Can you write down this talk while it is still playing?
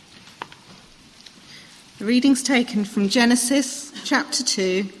The reading's taken from Genesis chapter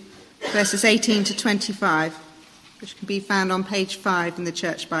 2, verses 18 to 25, which can be found on page 5 in the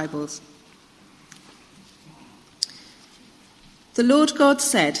Church Bibles. The Lord God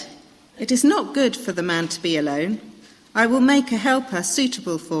said, "It is not good for the man to be alone. I will make a helper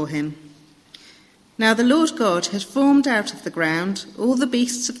suitable for him." Now the Lord God had formed out of the ground all the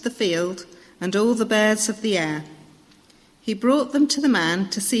beasts of the field and all the birds of the air. He brought them to the man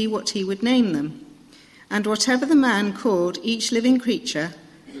to see what he would name them. And whatever the man called each living creature,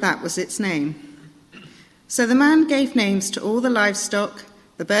 that was its name. So the man gave names to all the livestock,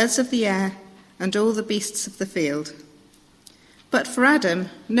 the birds of the air, and all the beasts of the field. But for Adam,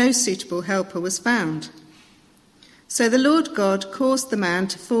 no suitable helper was found. So the Lord God caused the man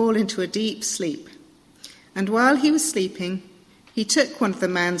to fall into a deep sleep. And while he was sleeping, he took one of the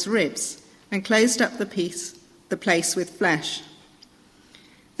man's ribs and closed up the place with flesh.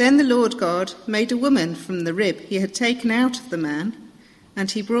 Then the Lord God made a woman from the rib he had taken out of the man,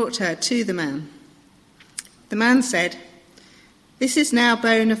 and he brought her to the man. The man said, "This is now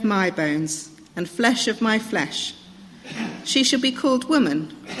bone of my bones and flesh of my flesh. She shall be called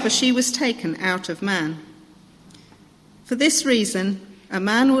woman, for she was taken out of man. For this reason, a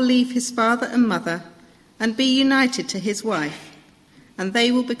man will leave his father and mother and be united to his wife, and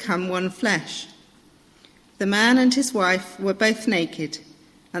they will become one flesh. The man and his wife were both naked,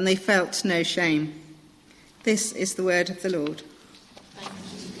 and they felt no shame." This is the word of the Lord.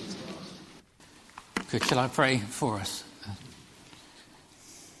 Good. Shall I pray for us?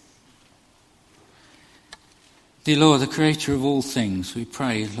 Dear Lord, the creator of all things, we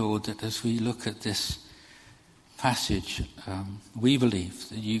pray, Lord, that as we look at this passage, we believe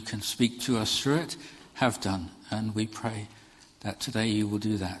that you can speak to us through it, have done, and we pray that today you will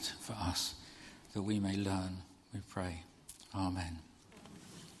do that for us, that we may learn, we pray. Amen.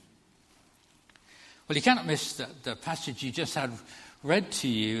 Well, you cannot miss that the passage you just had read to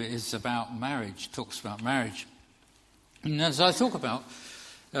you is about marriage, talks about marriage. And as I talk about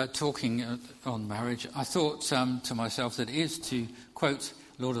talking on marriage, I thought to myself that it is, to quote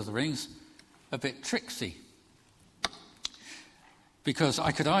Lord of the Rings, a bit tricksy. Because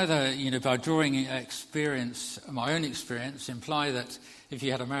I could either, by drawing experience, my own experience, imply that if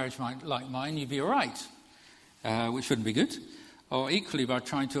you had a marriage like mine, you'd be all right, which wouldn't be good. Or equally, by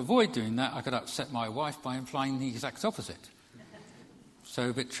trying to avoid doing that, I could upset my wife by implying the exact opposite. So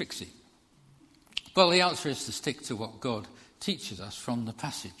a bit tricksy. Well, the answer is to stick to what God teaches us from the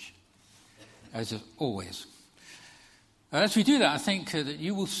passage, as always. As we do that, I think that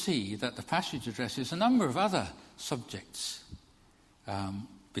you will see that the passage addresses a number of other subjects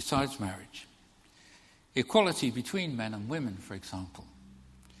besides marriage. Equality between men and women, for example.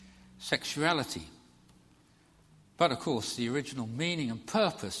 Sexuality. But, of course, the original meaning and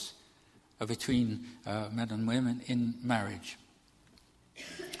purpose between men and women in marriage.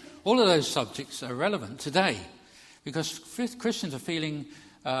 All of those subjects are relevant today because Christians are feeling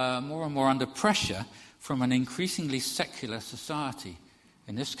more and more under pressure from an increasingly secular society,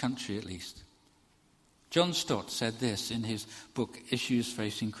 in this country at least. John Stott said this in his book, Issues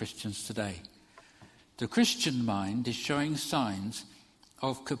Facing Christians Today. "The Christian mind is showing signs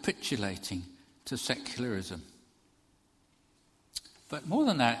of capitulating to secularism." But more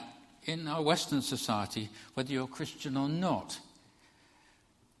than that, in our Western society, whether you're Christian or not,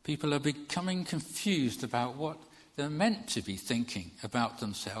 people are becoming confused about what they're meant to be thinking about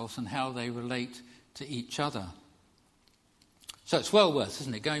themselves and how they relate to each other. So it's well worth,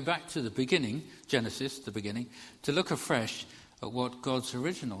 isn't it, going back to the beginning, Genesis, the beginning, to look afresh at what God's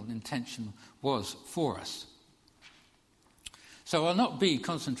original intention was for us. So I'll not be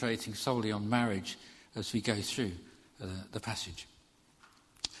concentrating solely on marriage as we go through the passage.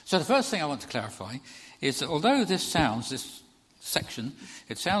 So the first thing I want to clarify is that although this section,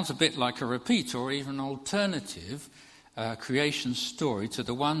 it sounds a bit like a repeat or even an alternative creation story to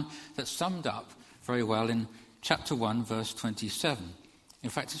the one that's summed up very well in chapter 1, verse 27. In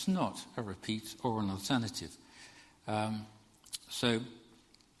fact, it's not a repeat or an alternative. So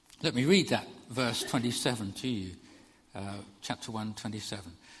let me read that verse 27 to you, chapter 1,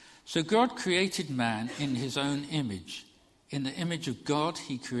 27. "So God created man in his own image. In the image of God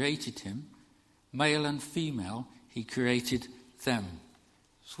he created him. Male and female he created them."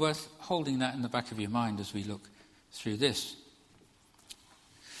 It's worth holding that in the back of your mind as we look through this.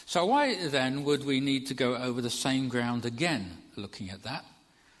 So why then would we need to go over the same ground again looking at that?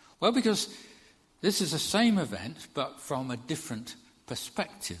 Well, because this is the same event but from a different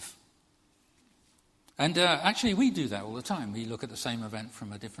perspective. And actually we do that all the time. We look at the same event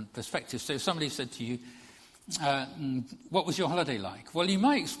from a different perspective. So if somebody said to you, what was your holiday like? Well, you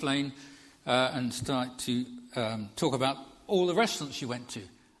might explain and start to talk about all the restaurants you went to,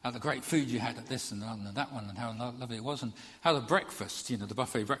 how the great food you had at this and that one, and how lovely it was, and how the breakfast, the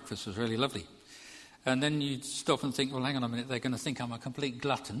buffet breakfast was really lovely. And then you'd stop and think, well, hang on a minute, they're going to think I'm a complete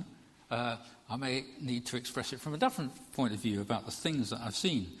glutton. I may need to express it from a different point of view about the things that I've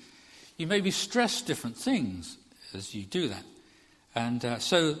seen. You maybe stress different things as you do that. And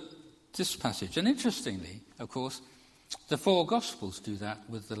so this passage, and interestingly, of course, the four Gospels do that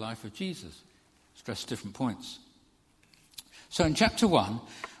with the life of Jesus, stress different points. So in chapter 1,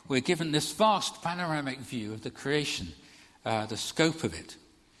 we're given this vast panoramic view of the creation, the scope of it.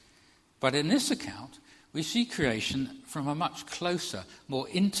 But in this account, we see creation from a much closer, more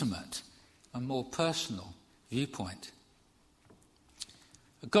intimate and more personal viewpoint.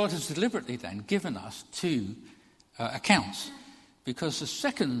 God has deliberately then given us two accounts, because the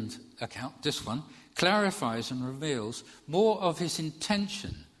second account, this one, clarifies and reveals more of his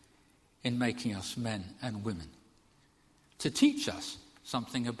intention in making us men and women, to teach us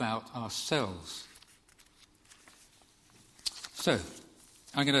something about ourselves. So,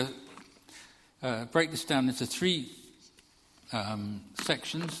 I'm going to break this down into three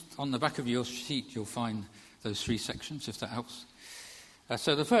sections. On the back of your sheet, you'll find those three sections, if that helps.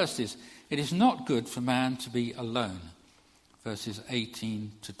 So the first is, it is not good for man to be alone, verses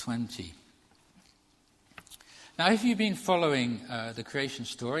 18 to 20. Now, if you've been following the creation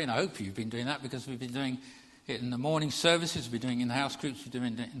story, and I hope you've been doing that because we've been doing it in the morning services, we're doing it in the house groups, we're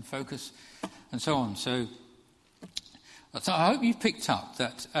doing it in Focus, and so on. So I hope you've picked up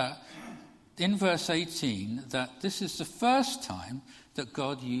that in verse 18, that this is the first time that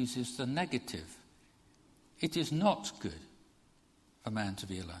God uses the negative. It is not good for man to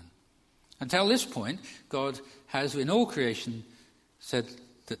be alone. Until this point, God has, in all creation, said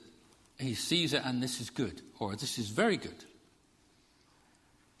that he sees it and this is good, or this is very good.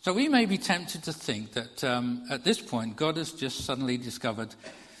 So we may be tempted to think that at this point, God has just suddenly discovered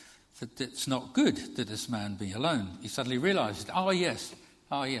that it's not good that this man be alone. He suddenly realized, oh yes,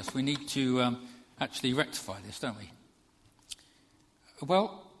 we need to actually rectify this, don't we?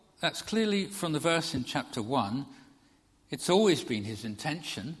 Well, that's clearly from the verse in chapter 1. It's always been his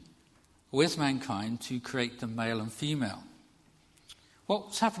intention with mankind to create them male and female.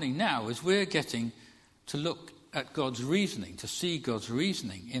 What's happening now is we're getting to look at God's reasoning, to see God's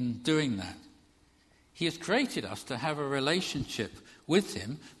reasoning in doing that. He has created us to have a relationship with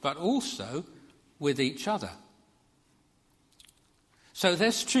him, but also with each other. So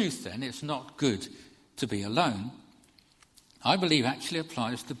this truth then, it's not good to be alone, I believe actually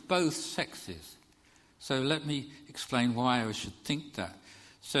applies to both sexes. So let me explain why I should think that.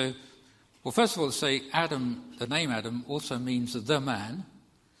 So, well, first of all, say Adam, the name Adam also means the man,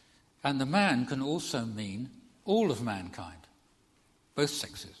 and the man can also mean all of mankind, both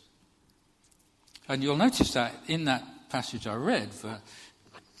sexes. And you'll notice that in that passage I read,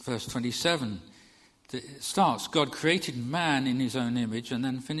 verse 27, it starts, God created man in his own image, and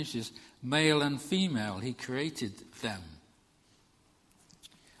then finishes, male and female, he created them.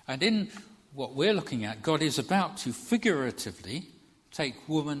 And in what we're looking at, God is about to figuratively take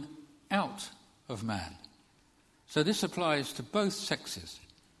woman out of man. So this applies to both sexes.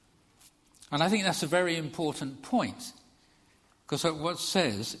 And I think that's a very important point, because what it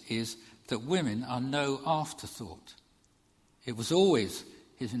says is that women are no afterthought. It was always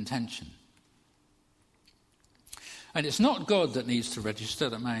his intention. And it's not God that needs to register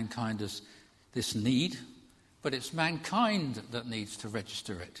that mankind has this need, but it's mankind that needs to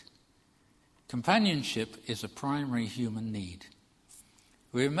register it. Companionship is a primary human need.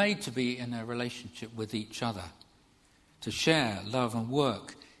 We're made to be in a relationship with each other, to share, love and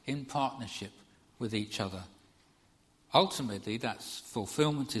work in partnership with each other. Ultimately, that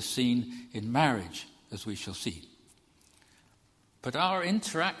fulfillment is seen in marriage, as we shall see. But our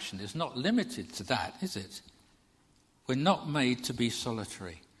interaction is not limited to that, is it? We're not made to be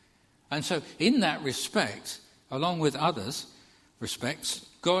solitary. And so, in that respect, along with others' respects,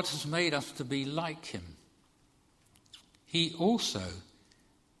 God has made us to be like him. He also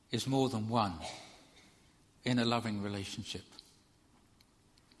is more than one in a loving relationship.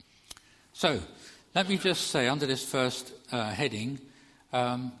 So, let me just say, under this first heading,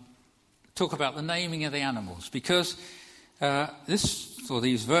 talk about the naming of the animals, because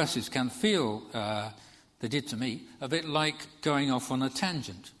these verses can feel, they did to me, a bit like going off on a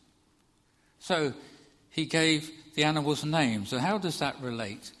tangent. So, he gave the animals names. So how does that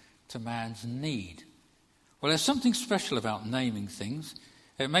relate to man's need? Well, there's something special about naming things.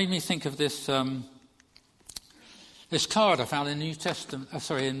 It made me think of this this card I found in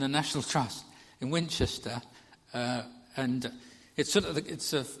the National Trust in Winchester, and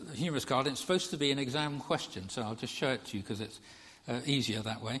It's a humorous card. It's supposed to be an exam question, so I'll just show it to you because it's easier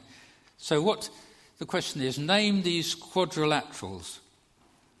that way. So what the question is, name these quadrilaterals.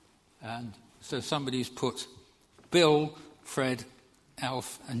 And so somebody's put Bill, Fred,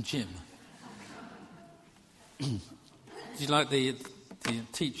 Alf and Jim. Do you like the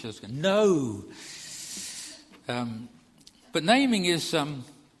teachers? No! But naming is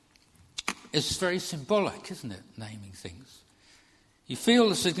very symbolic, isn't it, naming things? You feel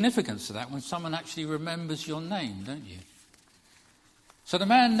the significance of that when someone actually remembers your name, don't you? So the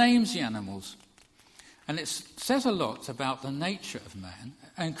man names the animals, and it says a lot about the nature of man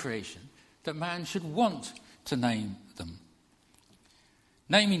and creation, that man should want to name them.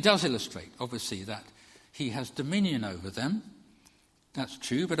 Naming does illustrate, obviously, that he has dominion over them. That's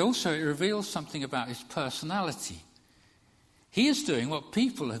true, but also it reveals something about his personality. He is doing what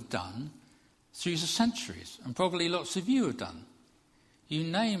people have done through the centuries, and probably lots of you have done. You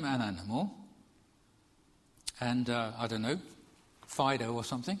name an animal, and, I don't know, Fido or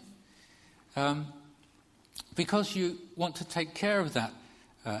something, because you want to take care of that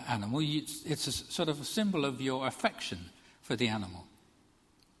animal. It's a sort of a symbol of your affection for the animal.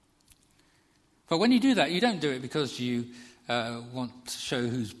 But when you do that, you don't do it because you want to show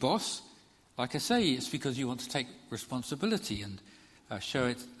who's boss. Like I say, it's because you want to take responsibility and show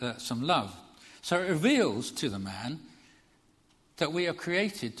it some love. So it reveals to the man that we are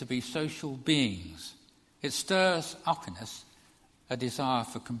created to be social beings. It stirs up in us a desire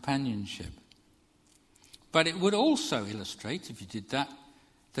for companionship. But it would also illustrate, if you did that,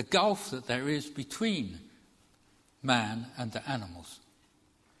 the gulf that there is between man and the animals.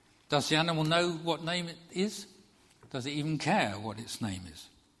 Does the animal know what name it is? Does it even care what its name is?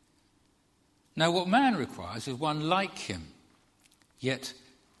 Now, what man requires is one like him, yet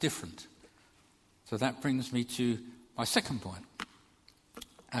different. So that brings me to my second point.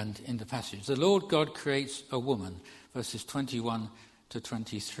 And in the passage, the Lord God creates a woman, verses 21 to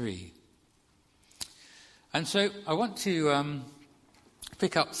 23. And so I want to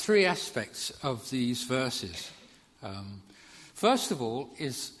pick up three aspects of these verses. First of all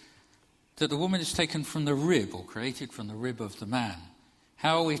is that the woman is taken from the rib, or created from the rib of the man.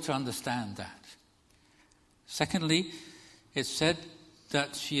 How are we to understand that? Secondly, it's said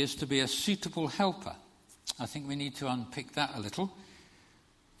that she is to be a suitable helper. I think we need to unpick that a little.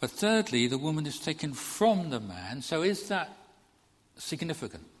 But thirdly, the woman is taken from the man. So is that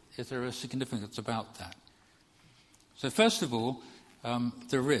significant? Is there a significance about that? So first of all,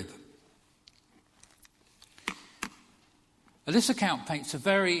 the rib. This account paints a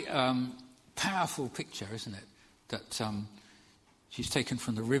very powerful picture, isn't it? That she's taken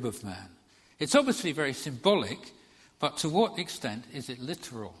from the rib of man. It's obviously very symbolic, but to what extent is it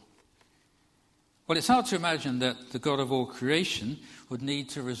literal? Well, it's hard to imagine that the God of all creation would need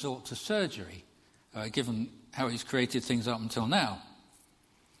to resort to surgery, given how he's created things up until now.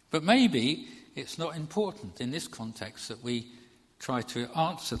 But maybe it's not important in this context that we try to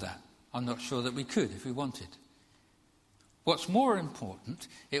answer that. I'm not sure that we could if we wanted. What's more important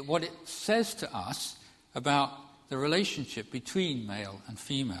is what it says to us about the relationship between male and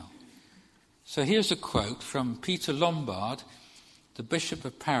female. So here's a quote from Peter Lombard, the Bishop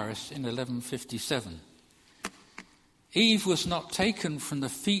of Paris, in 1157. Eve was not taken from the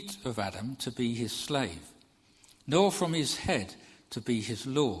feet of Adam to be his slave, nor from his head to be his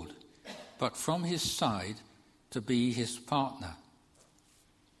lord, but from his side to be his partner.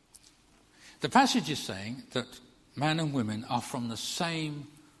 The passage is saying that man and women are from the same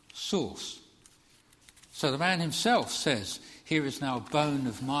source. So the man himself says, here is now bone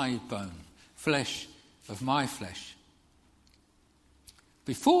of my bone, flesh of my flesh.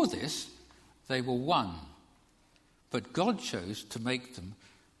 Before this, they were one, but God chose to make them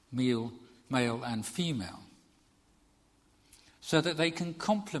male and female, so that they can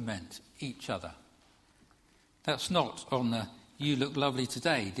complement each other. That's not on the "you look lovely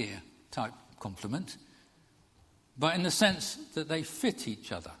today, dear" type compliment, but in the sense that they fit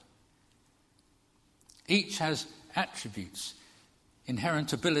each other. Each has attributes,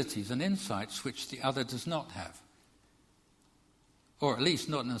 inherent abilities and insights which the other does not have, or at least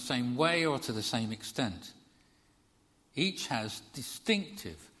not in the same way or to the same extent. Each has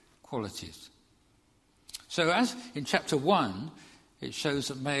distinctive qualities. So as in chapter 1, it shows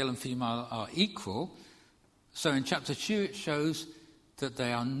that male and female are equal, so in chapter 2 it shows that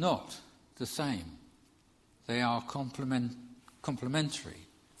they are not the same. They are complementary.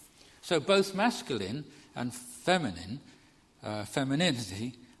 So both masculine and femininity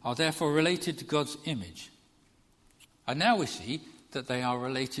are therefore related to God's image. And now we see that they are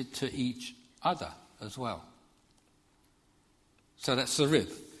related to each other as well. So that's the rib.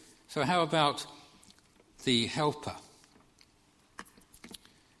 So how about the helper?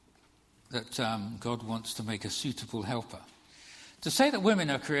 That God wants to make a suitable helper. To say that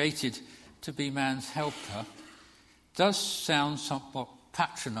women are created to be man's helper does sound somewhat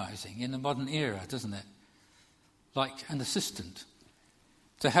patronising in the modern era, doesn't it? Like an assistant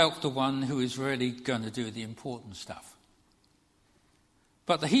to help the one who is really going to do the important stuff.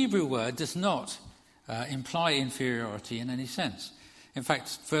 But the Hebrew word does not imply inferiority in any sense. In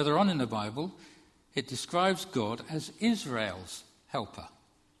fact, further on in the Bible, it describes God as Israel's helper,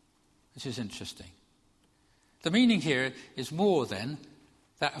 which is interesting. The meaning here is more than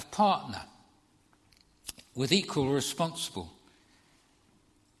that of partner, with equal responsible.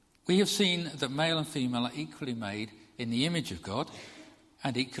 We have seen that male and female are equally made in the image of God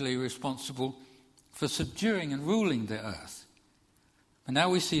and equally responsible for subduing and ruling the earth. And now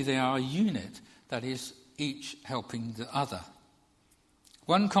we see they are a unit, that is, each helping the other.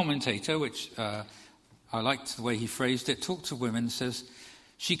 One commentator, which I liked the way he phrased it, talked to women, says,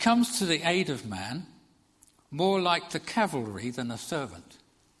 "She comes to the aid of man more like the cavalry than a servant."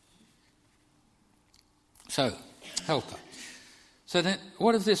 So, helper. So then,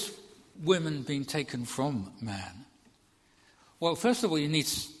 what have this women been taken from man? Well, first of all, you need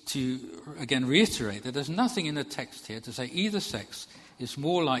to, again, reiterate that there's nothing in the text here to say either sex is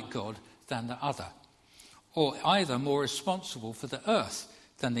more like God than the other, or either more responsible for the earth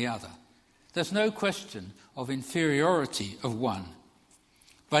than the other. There's no question of inferiority of one.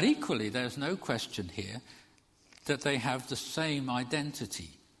 But equally, there's no question here that they have the same identity.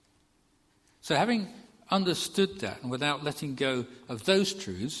 So having understood that, and without letting go of those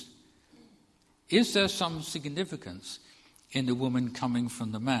truths, is there some significance in the woman coming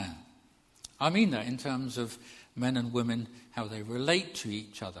from the man? I mean that in terms of men and women, how they relate to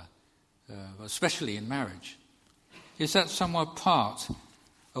each other, especially in marriage. Is that somewhat part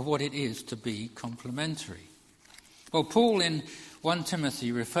of what it is to be complementary? Well, Paul in 1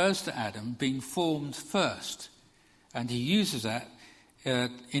 Timothy refers to Adam being formed first, and he uses that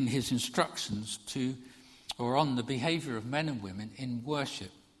in his instructions on the behaviour of men and women in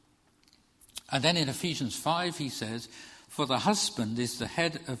worship. And then in Ephesians 5 he says, "For the husband is the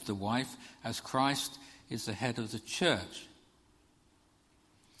head of the wife, as Christ is the head of the church."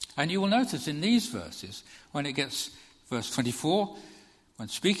 And you will notice in these verses, when it gets verse 24, when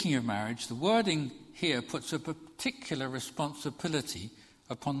speaking of marriage, the wording here puts a particular responsibility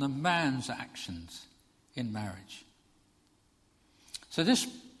upon the man's actions in marriage. So this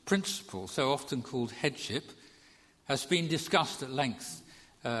principle, so often called headship, has been discussed at length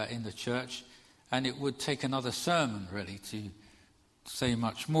in the church, and it would take another sermon, really, to say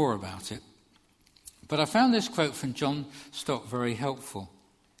much more about it. But I found this quote from John Stott very helpful.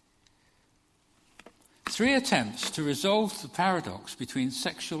 3 attempts to resolve the paradox between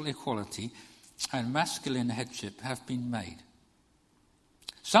sexual equality and masculine headship have been made.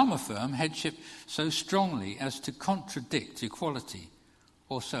 Some affirm headship so strongly as to contradict equality,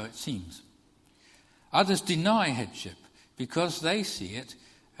 or so it seems. Others deny headship because they see it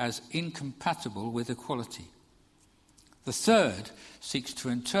as incompatible with equality. The third seeks to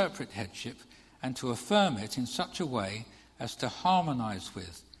interpret headship and to affirm it in such a way as to harmonise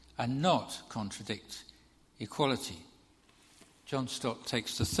with and not contradict equality. John Stott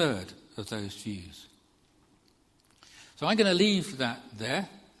takes the third of those views. So I'm going to leave that there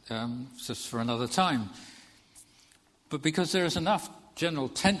just for another time. But because there is enough general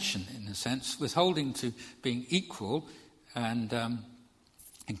tension, in a sense, with holding to being equal and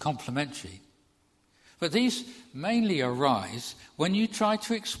complementary. But these mainly arise when you try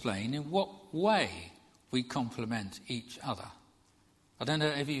to explain in what way we complement each other. I don't know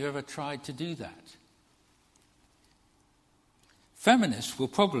if you ever tried to do that. Feminists will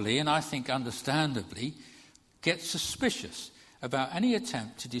probably, and I think understandably, get suspicious about any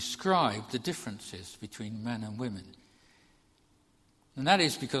attempt to describe the differences between men and women. And that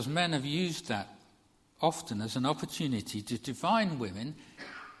is because men have used that often as an opportunity to define women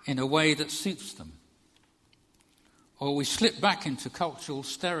in a way that suits them. Or we slip back into cultural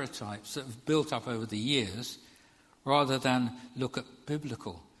stereotypes that have built up over the years rather than look at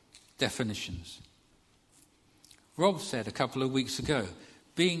biblical definitions. Rob said a couple of weeks ago,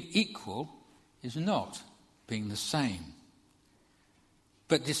 being equal is not being the same.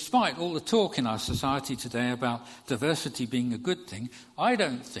 But despite all the talk in our society today about diversity being a good thing, I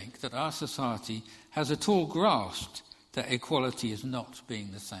don't think that our society has at all grasped that equality is not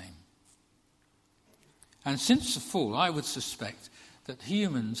being the same. And since the fall, I would suspect that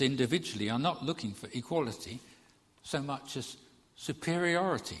humans individually are not looking for equality so much as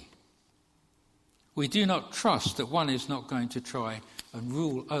superiority. We do not trust that one is not going to try and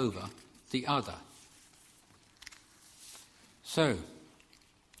rule over the other. So,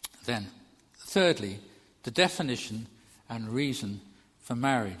 then, thirdly, the definition and reason for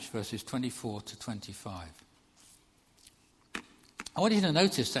marriage, verses 24 to 25. I want you to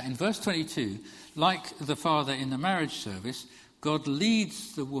notice that in verse 22, like the father in the marriage service, God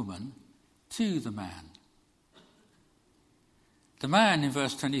leads the woman to the man. The man in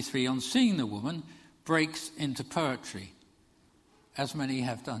verse 23, on seeing the woman, breaks into poetry, as many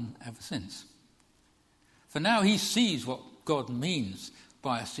have done ever since. For now he sees what God means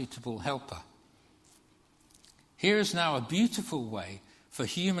by a suitable helper. Here is now a beautiful way for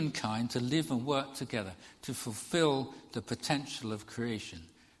humankind to live and work together, to fulfill the potential of creation,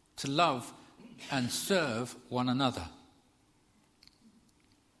 to love and serve one another.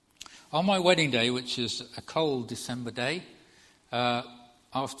 On my wedding day, which is a cold December day,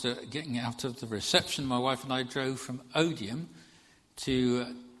 after getting out of the reception, my wife and I drove from Odium to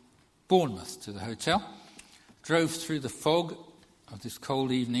Bournemouth, to the hotel. Drove through the fog of this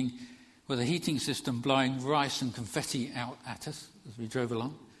cold evening with a heating system blowing rice and confetti out at us as we drove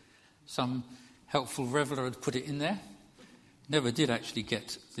along. Some helpful reveller had put it in there. Never did actually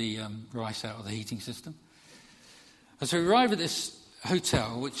get the rice out of the heating system. As we arrived at this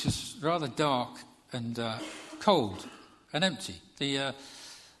hotel, which is rather dark and cold and empty, the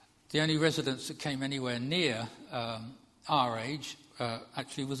only residents that came anywhere near our age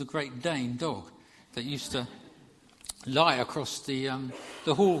actually was a Great Dane dog that used to lie across the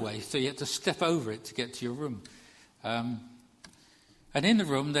hallway, so you had to step over it to get to your room. And in the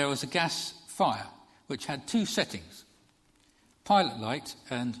room there was a gas fire which had two settings, pilot light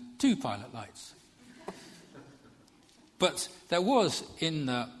and two pilot lights. But there was in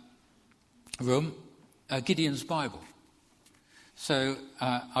the room a Gideon's Bible. So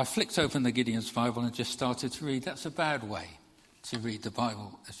I flicked open the Gideon's Bible and just started to read. That's a bad way to read the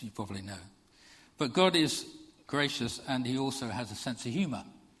Bible, as you probably know. But God is gracious, and he also has a sense of humour,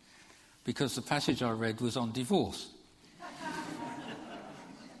 because the passage I read was on divorce.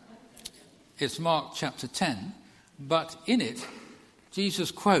 It's Mark chapter 10, but in it, Jesus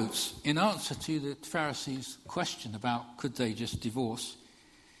quotes, in answer to the Pharisees' question about could they just divorce,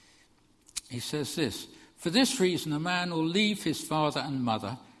 he says this, "For this reason a man will leave his father and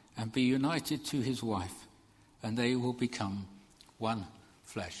mother and be united to his wife, and they will become one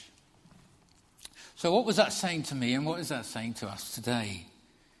flesh." So what was that saying to me, and what is that saying to us today?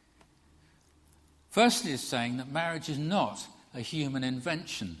 Firstly, it's saying that marriage is not a human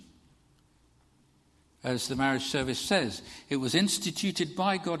invention. As the marriage service says, it was instituted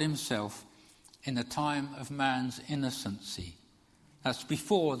by God himself in the time of man's innocency. That's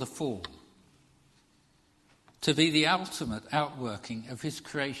before the fall. To be the ultimate outworking of his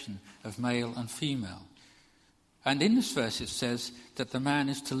creation of male and female. And in this verse it says that the man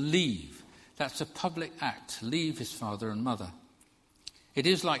is to leave. That's a public act, to leave his father and mother. It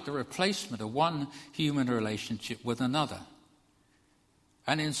is like the replacement of one human relationship with another.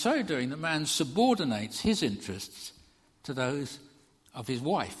 And in so doing, the man subordinates his interests to those of his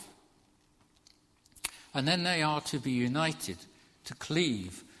wife. And then they are to be united, to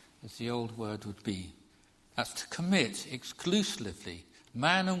cleave, as the old word would be. That's to commit exclusively,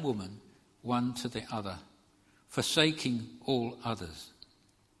 man and woman, one to the other, forsaking all others.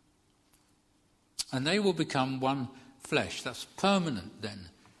 And they will become one flesh. That's permanent then,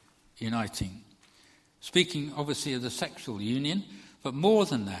 uniting. Speaking obviously of the sexual union, but more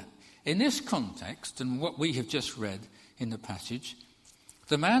than that. In this context, and what we have just read in the passage,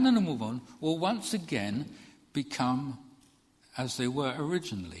 the man and the woman will once again become, as they were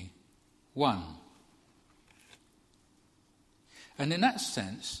originally, one. And in that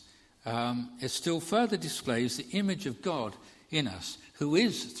sense, it still further displays the image of God in us, who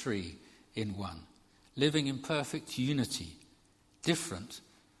is three in one, living in perfect unity, different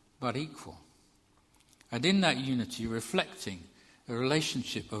but equal. And in that unity, reflecting a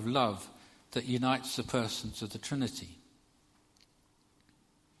relationship of love that unites the persons of the Trinity.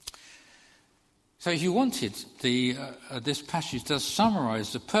 So if you wanted, this passage does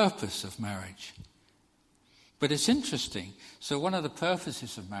summarise the purpose of marriage. But it's interesting. So one of the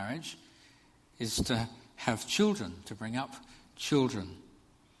purposes of marriage is to have children, to bring up children.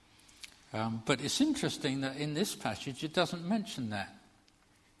 But it's interesting that in this passage it doesn't mention that.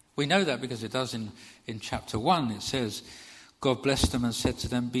 We know that because it does in chapter 1. It says, God blessed them and said to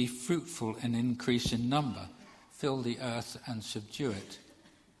them, "Be fruitful and increase in number, fill the earth and subdue it."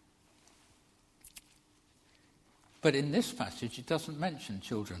 But in this passage it doesn't mention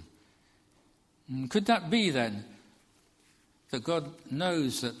children. Could that be then that God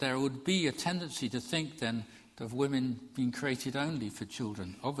knows that there would be a tendency to think then of women being created only for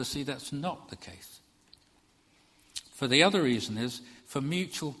children. Obviously, that's not the case. For the other reason is for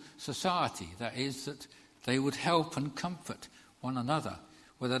mutual society, that is, that they would help and comfort one another,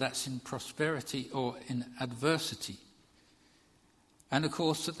 whether that's in prosperity or in adversity. And of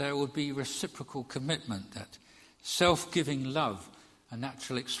course, that there would be reciprocal commitment, that self-giving love, a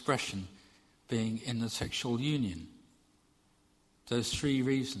natural expression being in the sexual union. Those three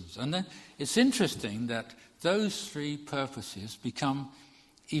reasons. And then it's interesting that those three purposes become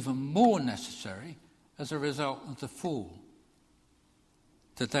even more necessary as a result of the fall.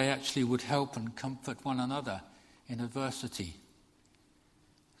 That they actually would help and comfort one another in adversity.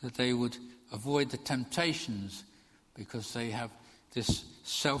 That they would avoid the temptations because they have this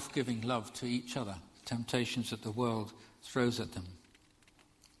self-giving love to each other, temptations that the world throws at them.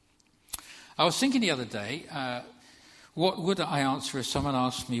 I was thinking the other day, what would I answer if someone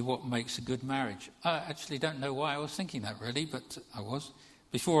asked me what makes a good marriage? I actually don't know why I was thinking that really, but I was,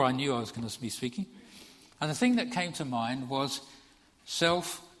 before I knew I was going to be speaking. And the thing that came to mind was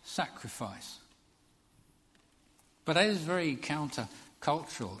self-sacrifice. But that is very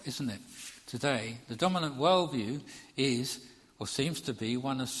counter-cultural, isn't it? Today, the dominant worldview is, or seems to be,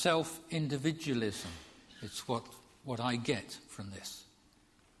 one of self-individualism. It's what I get from this.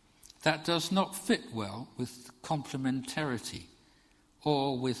 That does not fit well with complementarity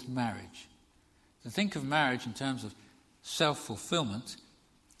or with marriage. To think of marriage in terms of self-fulfillment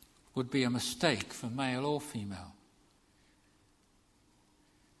would be a mistake for male or female.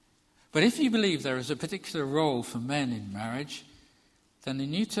 But if you believe there is a particular role for men in marriage, then the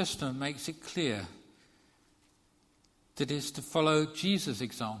New Testament makes it clear that it is to follow Jesus'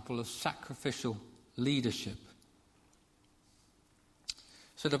 example of sacrificial leadership.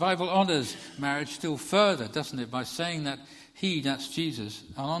 So the Bible honours marriage still further, doesn't it, by saying that he, that's Jesus,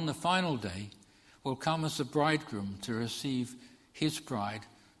 and on the final day will come as the bridegroom to receive his bride,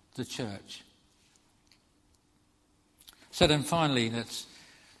 the church. So then finally, let's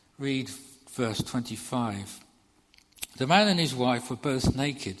read verse 25. The man and his wife were both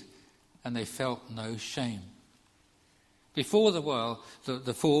naked, and they felt no shame. Before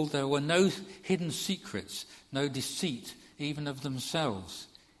the fall, there were no hidden secrets, no deceit, even of themselves.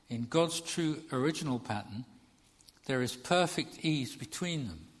 In God's true original pattern, there is perfect ease between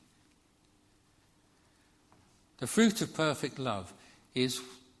them. The fruit of perfect love is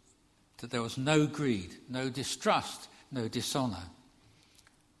that there was no greed, no distrust, no dishonour.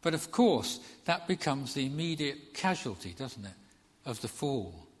 But of course, that becomes the immediate casualty, doesn't it, of the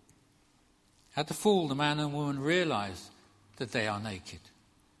fall. At the fall, the man and woman realise that they are naked.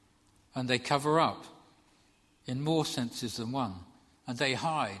 And they cover up in more senses than one. And they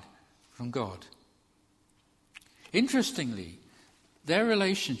hide from God. Interestingly, their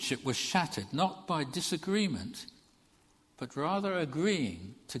relationship was shattered not by disagreement, but rather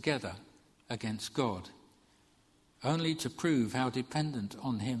agreeing together against God, only to prove how dependent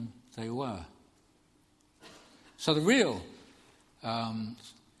on him they were. So the real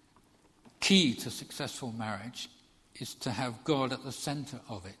key to successful marriage is to have God at the centre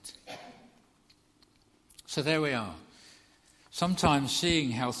of it. So there we are. Sometimes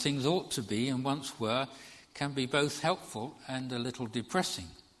seeing how things ought to be and once were can be both helpful and a little depressing.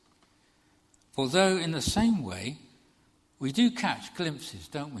 Although in the same way, we do catch glimpses,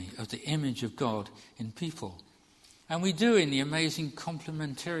 don't we, of the image of God in people. And we do in the amazing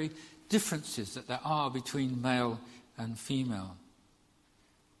complementary differences that there are between male and female.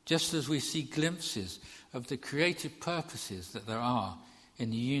 Just as we see glimpses of the creative purposes that there are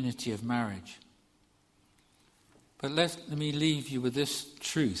in the unity of marriage. But let me leave you with this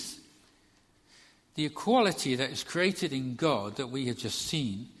truth. The equality that is created in God that we have just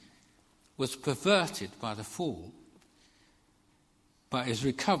seen was perverted by the fall, but is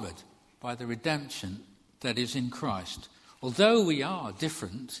recovered by the redemption that is in Christ. Although we are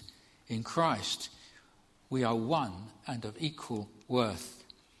different, in Christ we are one and of equal worth.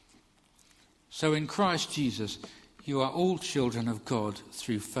 So in Christ Jesus, you are all children of God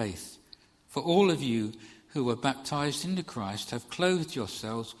through faith. For all of you who were baptized into Christ have clothed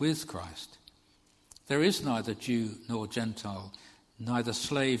yourselves with Christ. There is neither Jew nor Gentile, neither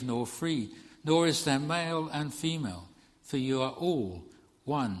slave nor free, nor is there male and female, for you are all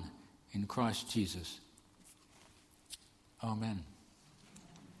one in Christ Jesus. Amen.